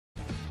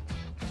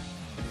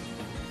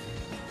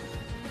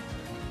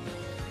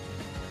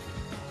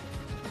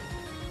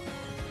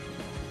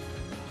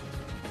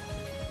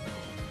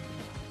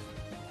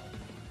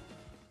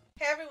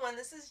Hey everyone,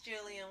 this is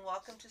Julie and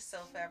welcome to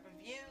Sofhab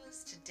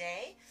Reviews.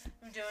 Today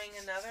I'm doing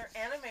another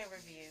anime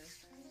review,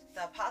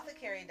 the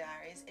Apothecary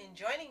Diaries, and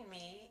joining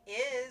me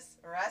is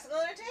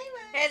Rascal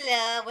Entertainment.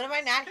 Hello, when am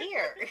I not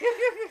here?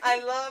 I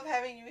love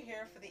having you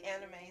here for the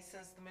anime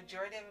since the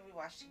majority of it we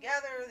watch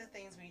together, the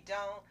things we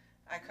don't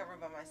I cover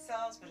by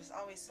myself, but it's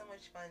always so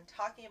much fun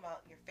talking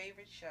about your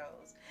favorite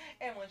shows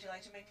and ones you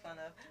like to make fun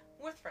of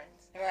with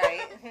friends.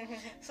 Right.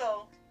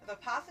 So, the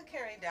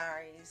Apothecary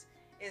Diaries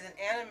is an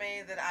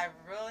anime that I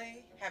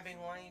really have been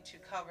wanting to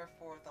cover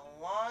for the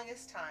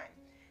longest time,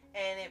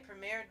 and it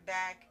premiered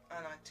back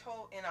on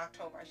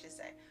October, I should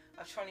say,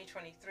 of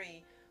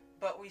 2023.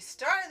 But we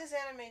started this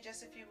anime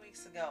just a few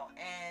weeks ago,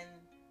 and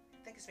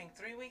I think it's been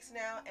 3 weeks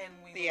now, and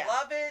we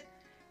love it,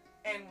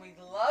 and we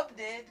loved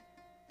it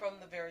from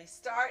the very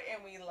start,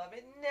 and we love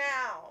it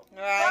now.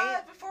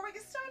 Right. But before we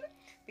get started,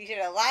 be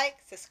sure to like,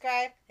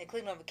 subscribe, and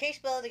click the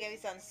notification bell to give you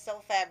some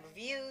Sofhab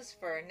reviews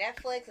for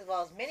Netflix as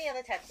well as many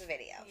other types of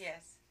videos.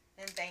 Yes,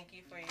 and thank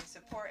you for your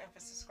support and for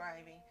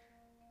subscribing.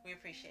 We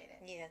appreciate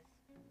it. Yes.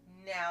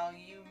 Now,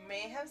 you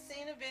may have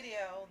seen a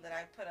video that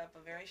I put up,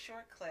 a very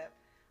short clip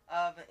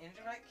of an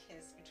indirect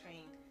kiss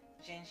between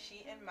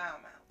Jinshi and Mao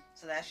Mao.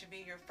 So that should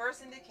be your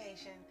first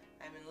indication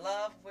I'm in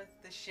love with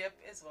the ship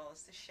as well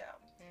as the show.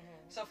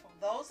 Mm-hmm. So for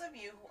those of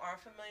you who aren't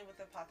familiar with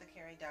the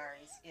Apothecary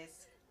Diaries,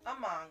 it's a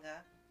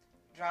manga,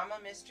 drama,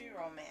 mystery,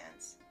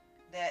 romance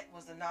that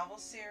was a novel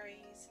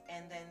series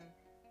and then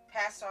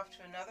passed off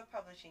to another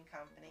publishing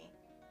company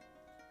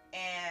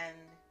and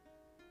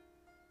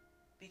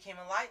became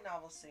a light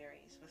novel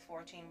series with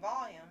 14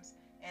 volumes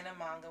and a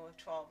manga with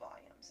 12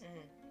 volumes.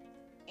 Mm-hmm.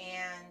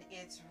 And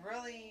it's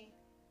really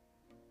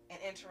an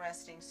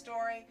interesting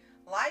story.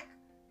 Like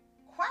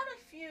quite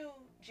a few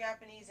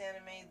Japanese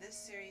anime, this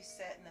series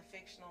set in a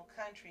fictional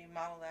country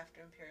modeled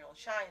after Imperial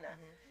China.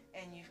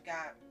 Mm-hmm. And you've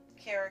got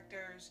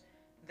characters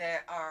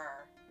that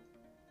are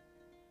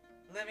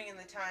living in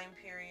the time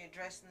period,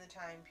 dressed in the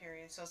time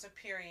period. So it's a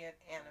period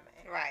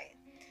anime. Right.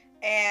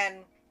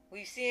 And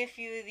we've seen a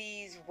few of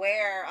these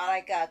where,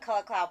 like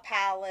Color Cloud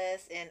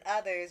Palace and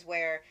others,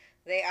 where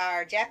they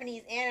are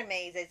Japanese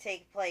animes that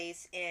take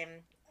place in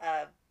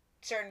a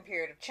certain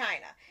period of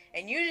China.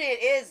 And usually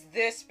it is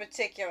this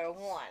particular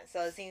one.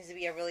 So it seems to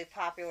be a really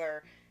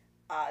popular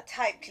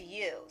type to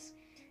use.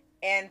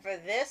 And for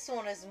this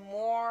one is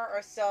more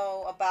or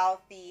so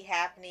about the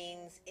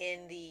happenings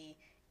in the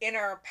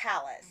inner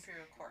palace.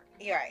 Imperial court.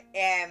 You're right.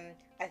 And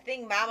I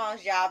think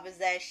Mama's job is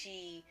that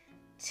she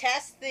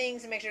test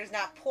things to make sure it's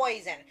not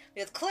poison,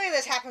 because clearly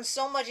this happens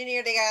so much in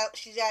here.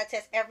 She's got to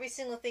test every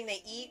single thing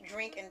they eat,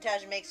 drink, and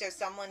touch to make sure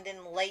someone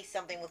didn't lace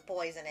something with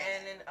poison in it.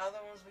 And in other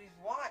ones we've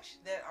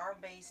watched that are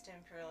based in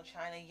Imperial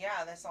China,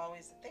 yeah, that's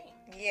always a thing.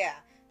 Yeah,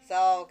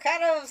 so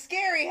kind of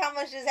scary how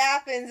much this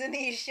happens in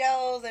these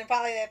shows and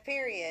probably that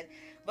period.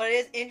 But it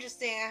is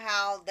interesting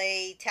how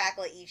they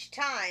tackle it each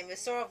time.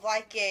 It's sort of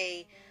like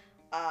a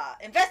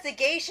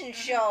investigation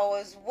show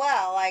as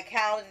well, like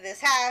how did this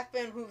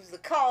happen, who's the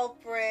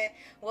culprit,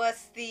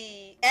 what's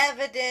the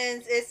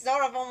evidence. It's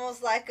sort of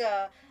almost like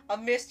a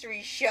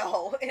mystery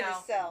show in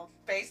itself.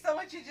 Based on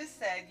what you just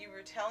said, you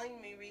were telling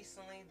me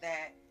recently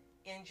that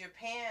in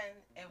Japan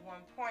at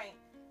one point,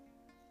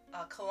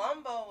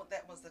 Columbo,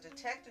 that was the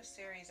detective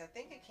series, I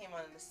think it came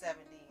on in the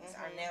 70s,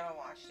 Mm-hmm. our Nana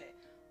watched it,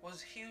 was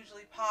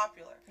hugely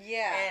popular.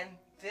 Yeah. And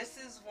this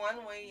is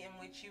one way in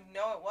which you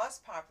know it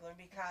was popular,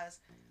 because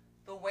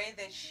the way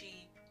that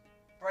she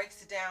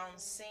breaks down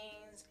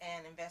scenes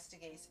and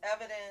investigates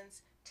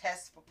evidence,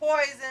 tests for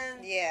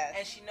poison, yes,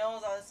 and she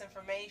knows all this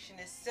information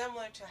is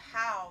similar to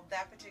how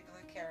that particular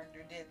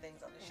character did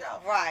things on the show.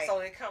 Right. So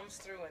it comes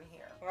through in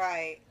here.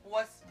 Right.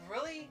 What's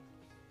really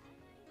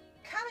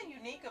kind of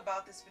unique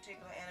about this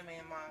particular anime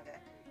and manga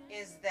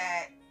is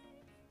that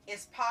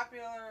it's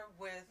popular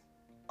with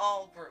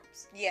all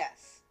groups.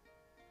 Yes.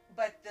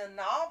 But the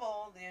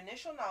novel, the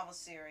initial novel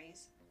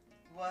series,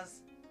 was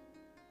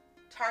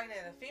targeted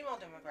at a female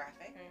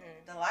demographic.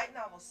 Mm-hmm. The light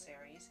novel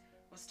series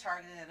was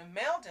targeted at a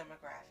male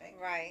demographic.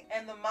 Right.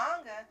 And the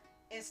manga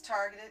is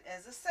targeted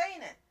as a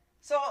seinen.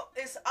 So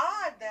it's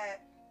odd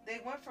that they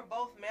went for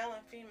both male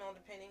and female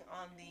depending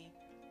on the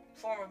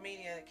form of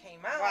media that came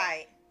out.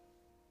 Right.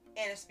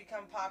 And it's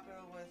become popular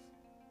with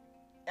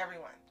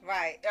everyone.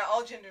 Right.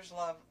 All genders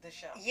love the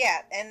show.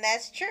 Yeah, and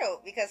that's true,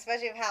 because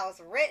especially with how it's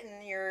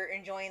written, you're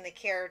enjoying the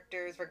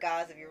characters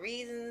regardless of your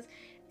reasons,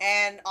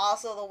 and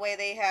also the way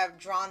they have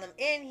drawn them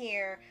in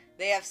here,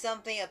 they have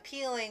something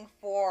appealing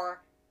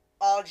for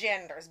all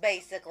genders,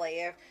 basically.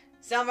 If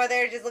some are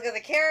there to just look at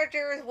the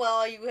characters,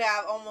 well, you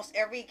have almost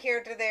every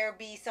character there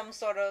be some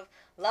sort of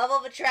level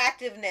of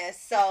attractiveness,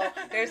 so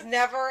there's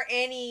never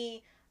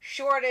any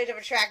shortage of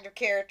attractive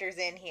characters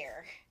in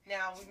here.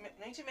 Now,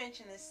 we need to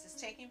mention this is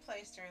taking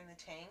place during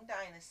the Tang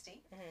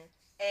Dynasty, Mm-hmm.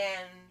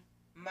 and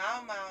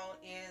Mao Mao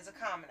is a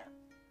commoner.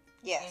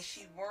 Yes. And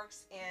she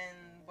works in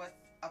what's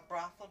a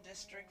brothel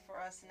district for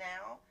us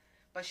now,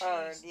 but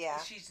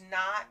she's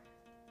not.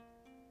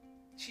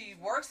 She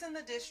works in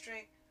the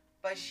district,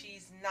 but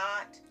she's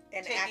not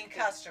taking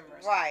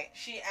customers. Right.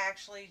 She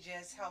actually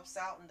just helps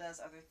out and does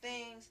other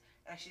things,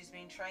 and she's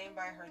being trained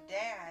by her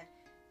dad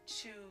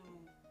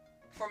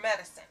for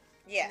medicine.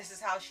 Yes. And this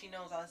is how she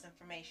knows all this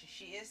information.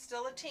 She is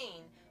still a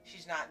teen.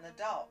 She's not an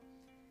adult.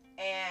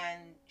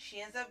 And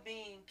she ends up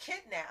being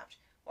kidnapped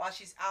while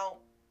she's out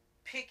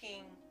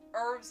picking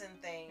herbs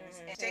and things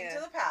and taken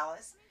to the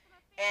palace.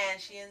 And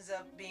she ends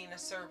up being a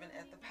servant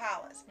at the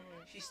palace.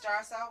 She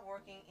starts out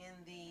working in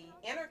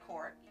the inner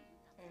court.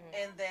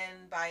 And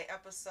then by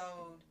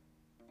episode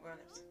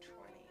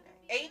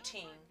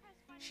 18,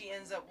 she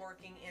ends up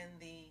working in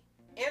the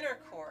inner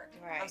court.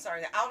 Right. I'm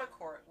sorry, the outer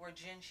court where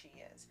Jinshi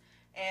is.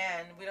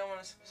 And we don't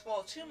want to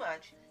spoil too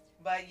much,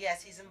 but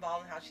yes, he's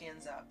involved in how she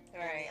ends up in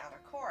the outer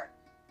court.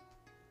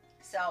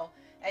 So,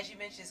 as you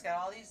mentioned, it's got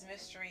all these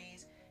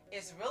mysteries.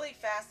 It's really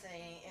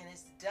fascinating, and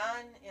it's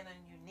done in a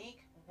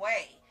unique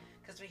way.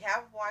 Because we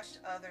have watched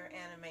other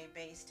anime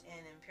based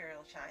in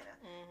Imperial China,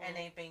 and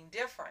they've been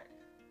different.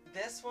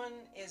 This one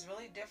is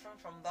really different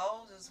from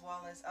those, as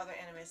well as other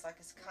animes. Like,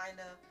 it's kind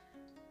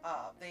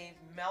of, they've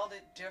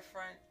melded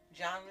different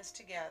genres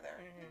together,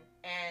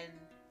 and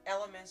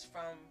elements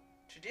from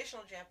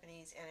traditional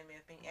Japanese anime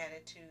have been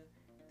added to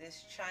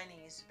this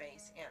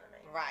Chinese-based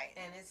anime. Right.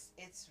 And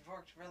it's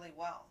worked really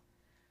well.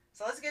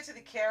 So let's get to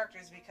the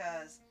characters,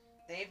 because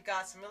they've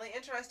got some really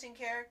interesting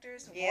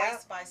characters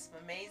voiced by some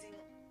amazing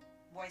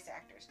voice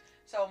actors.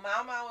 So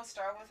Mao Mao will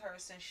start with her,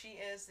 since she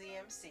is the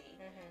MC,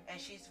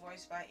 and she's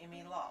voiced by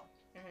Emi Lo.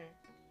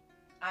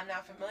 I'm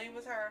not familiar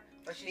with her,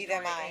 but she's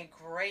doing a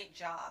great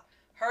job.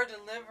 Her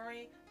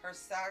delivery, her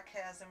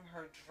sarcasm,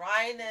 her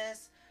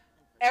dryness,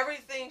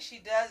 everything she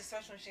does,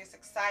 especially when she gets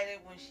excited,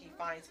 when she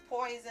finds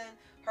poison,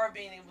 her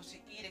being able to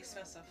eat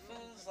expensive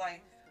foods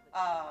like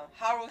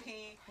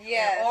Haruhi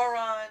and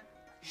Oran.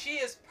 She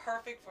is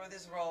perfect for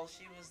this role.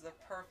 She was the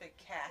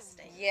perfect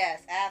casting.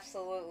 Yes,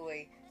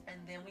 absolutely. And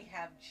then we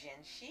have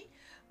Jinshi,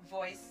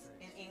 voiced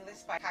in English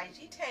by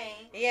Kaiji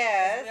Tang.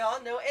 Yes. We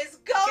all know it's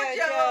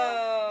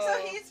Gojo. So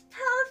he's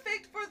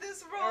perfect for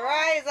this role.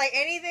 Right. It's like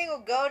anything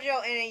with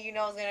Gojo in it, you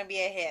know, is going to be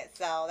a hit.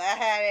 So that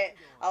had it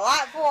a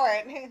lot for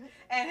it.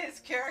 And his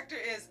character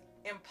is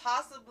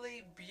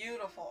impossibly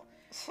beautiful.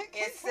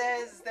 It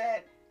says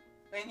that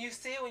when you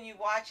see it, when you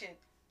watch it,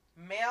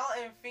 male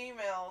and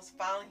females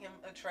found him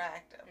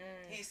attractive.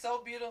 He's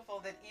so beautiful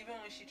that even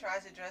when she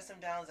tries to dress him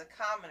down as a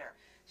commoner,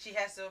 she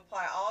has to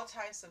apply all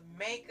types of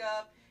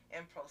makeup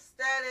and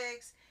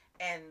prosthetics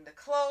and the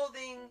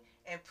clothing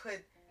and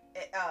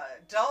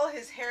dull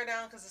his hair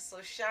down because it's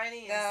so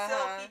shiny and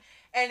silky.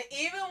 And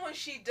even when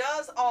she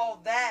does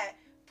all that,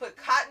 put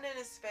cotton in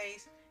his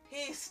face,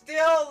 he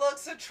still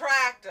looks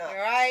attractive.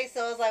 Right?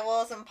 So it's like,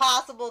 well, it's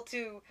impossible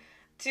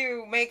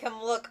to make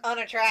him look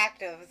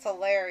unattractive. It's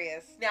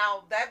hilarious.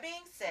 Now, that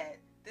being said,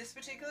 this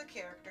particular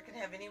character can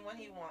have anyone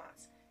he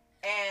wants.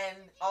 And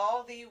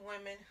all the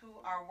women who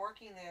are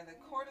working there, the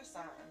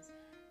courtesans,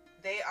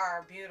 they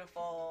are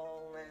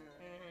beautiful and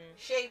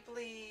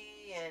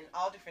shapely and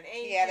all different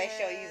ages. Yeah, they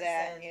show you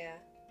that,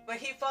 But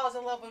he falls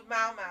in love with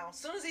Mao Mao. As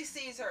soon as he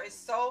sees her, it's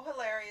so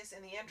hilarious.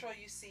 In the intro,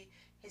 you see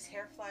his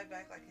hair fly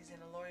back like he's in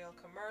a L'Oreal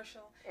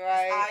commercial.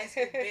 Right. His eyes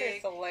get big.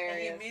 It's hilarious.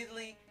 And he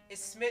immediately is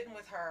smitten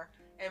with her.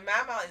 And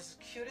Mao Mao is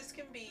cute as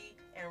can be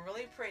and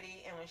really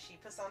pretty. And when she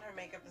puts on her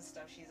makeup and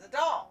stuff, she's a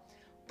doll.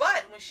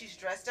 But when she's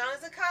dressed down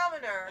as a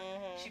commoner,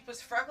 she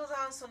puts freckles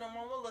on so no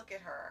one will look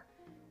at her.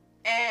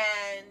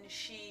 And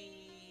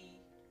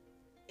she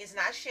is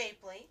not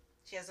shapely.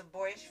 She has a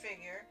boyish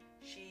figure.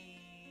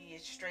 She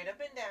is straight up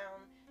and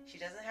down. She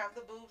doesn't have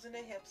the boobs and the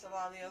hips a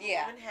lot of the other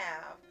women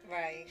have.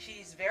 Right.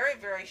 She's very,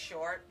 very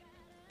short.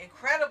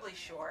 Incredibly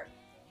short.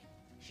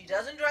 She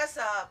doesn't dress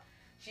up.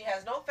 She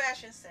has no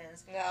fashion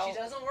sense. No. She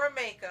doesn't wear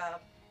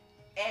makeup.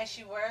 And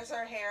she wears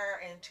her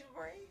hair in 2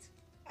 braids.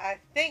 I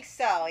think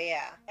so,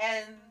 yeah.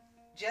 And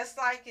just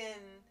like in,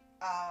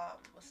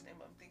 what's the name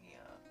I'm thinking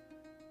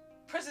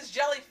of? Princess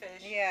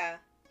Jellyfish. Yeah.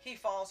 He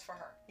falls for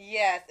her.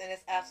 Yes, and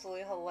it's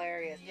absolutely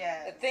hilarious.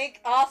 Yes. I think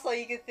also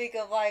you can think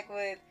of like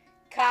with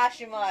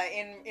Kashima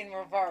in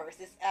reverse.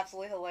 It's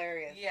absolutely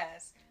hilarious.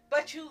 Yes.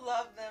 But you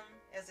love them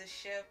as a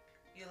ship.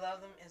 You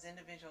love them as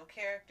individual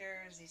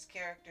characters. These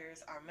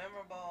characters are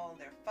memorable.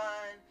 They're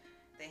fun.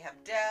 They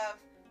have depth.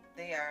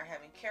 They are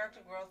having character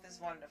growth. Is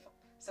wonderful.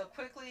 So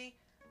quickly,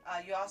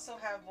 you also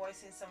have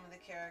voicing some of the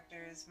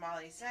characters: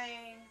 Molly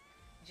Zhang,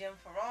 Jim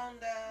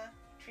Furonda,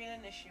 Trina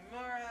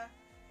Nishimura.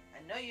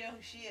 I know you know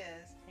who she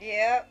is.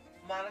 Yep.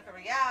 Monica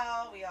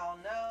Rial, we all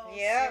know.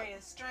 Yep.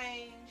 Syrian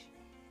Strange.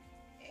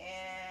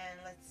 And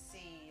let's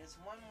see, there's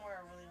one more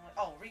I really want.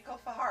 Oh, Rico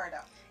Fajardo.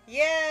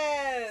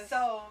 Yes.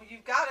 So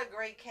you've got a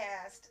great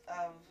cast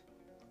of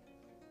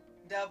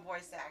dub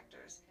voice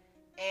actors.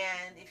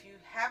 And if you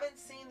haven't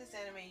seen this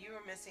anime, you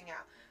are missing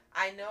out.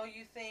 I know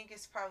you think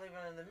it's probably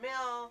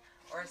run-of-the-mill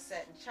or it's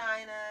set in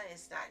China.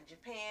 It's not in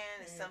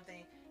Japan. It's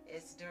something,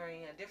 it's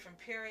during a different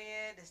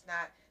period. It's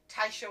not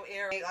Taisho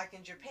era like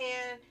in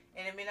Japan.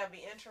 And it may not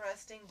be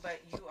interesting, but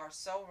you are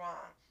so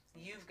wrong.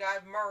 You've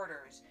got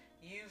murders.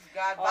 You've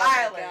got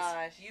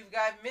violence. You've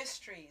got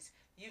mysteries.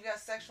 You've got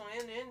sexual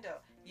innuendo.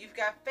 You've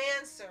got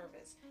fan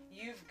service.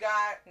 You've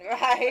got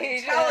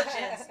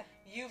intelligence.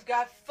 You've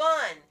got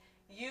fun.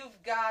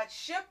 You've got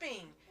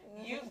shipping.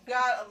 You've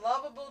got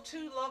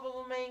two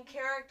lovable main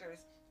characters.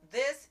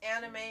 This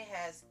anime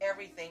has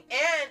everything,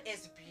 and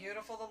it's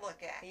beautiful to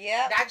look at.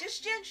 Yeah. Not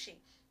just Jinshi,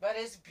 but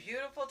it's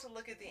beautiful to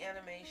look at the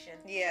animation.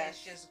 Yeah.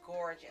 It's just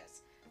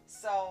gorgeous.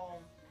 So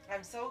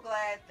I'm so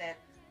glad that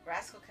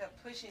Rascal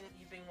kept pushing it.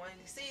 You've been wanting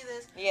to see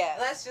this. Yeah.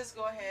 Let's just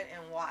go ahead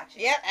and watch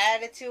it. Yep,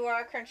 add it to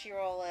our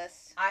Crunchyroll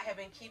list. I have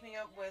been keeping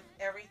up with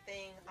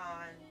everything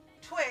on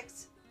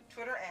Twix,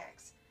 Twitter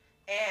X,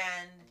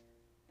 and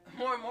the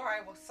more and more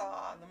I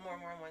saw, the more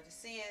and more I wanted to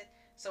see it.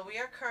 So we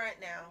are current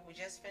now. We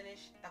just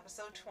finished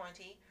episode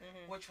 20,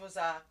 which was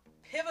a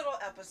pivotal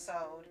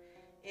episode.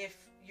 If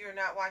you're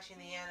not watching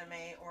the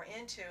anime or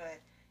into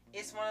it,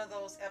 it's one of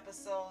those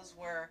episodes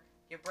where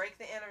you break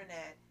the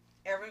internet.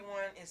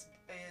 Everyone is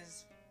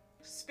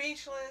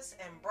speechless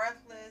and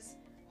breathless,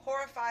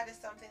 horrified at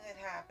something that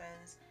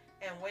happens,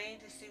 and waiting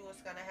to see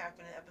what's going to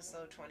happen in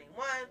episode 21.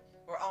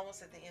 We're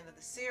almost at the end of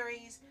the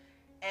series.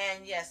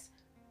 And yes,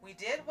 we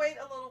did wait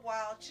a little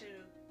while to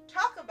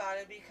talk about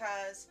it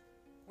because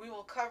we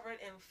will cover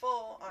it in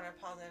full on our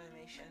Pause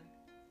Animation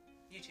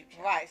YouTube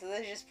channel. Right, so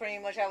this is just pretty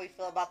much how we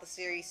feel about the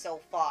series so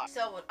far.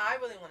 So what I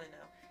really want to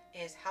know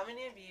is how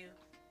many of you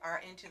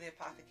are into the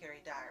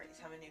Apothecary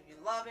Diaries? How many of you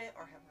love it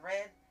or have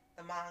read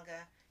the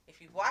manga? If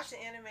you've watched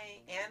the anime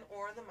and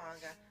or the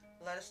manga,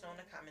 let us know in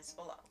the comments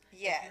below.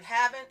 Yes. If you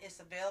haven't, it's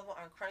available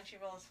on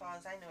Crunchyroll as far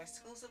as I know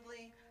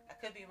exclusively. I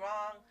could be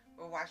wrong.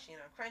 We're watching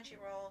it on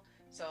Crunchyroll.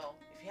 So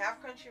if you have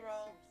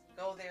Crunchyroll,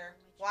 go there,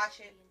 watch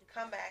it,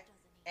 come back,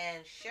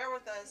 and share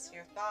with us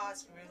your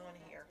thoughts. We really want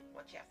to hear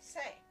what you have to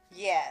say.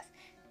 Yes.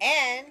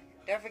 And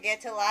don't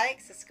forget to like,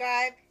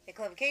 subscribe, hit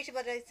the notification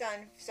button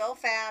on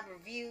Sofhab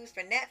reviews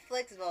for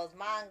Netflix, as well as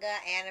manga,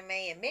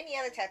 anime, and many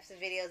other types of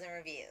videos and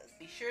reviews.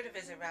 Be sure to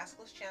visit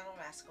Rascal's channel,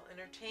 Rascal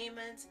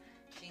Entertainment.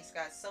 She's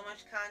got so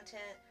much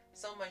content,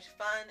 so much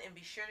fun, and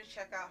be sure to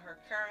check out her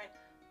current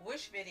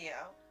Wish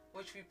video,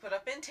 which we put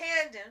up in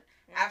tandem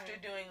after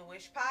doing a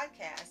Wish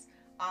podcast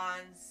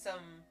on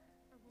some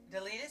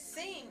deleted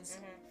scenes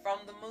from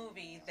the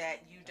movie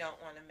that you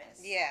don't want to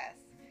miss. Yes.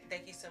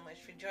 Thank you so much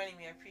for joining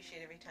me. I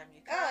appreciate every time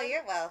you come. Oh,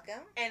 you're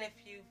welcome. And if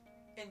you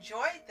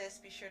enjoyed this,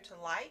 be sure to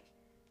like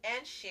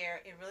and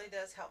share. It really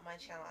does help my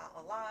channel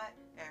out a lot.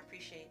 And I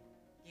appreciate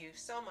you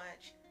so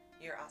much.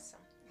 You're awesome.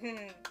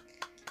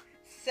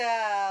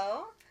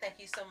 So, thank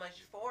you so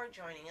much for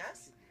joining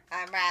us.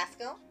 I'm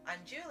Rascal. I'm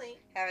Julie.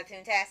 Have a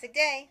fantastic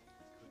day.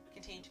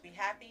 Continue to be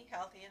happy,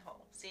 healthy, and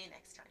whole. See you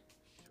next time.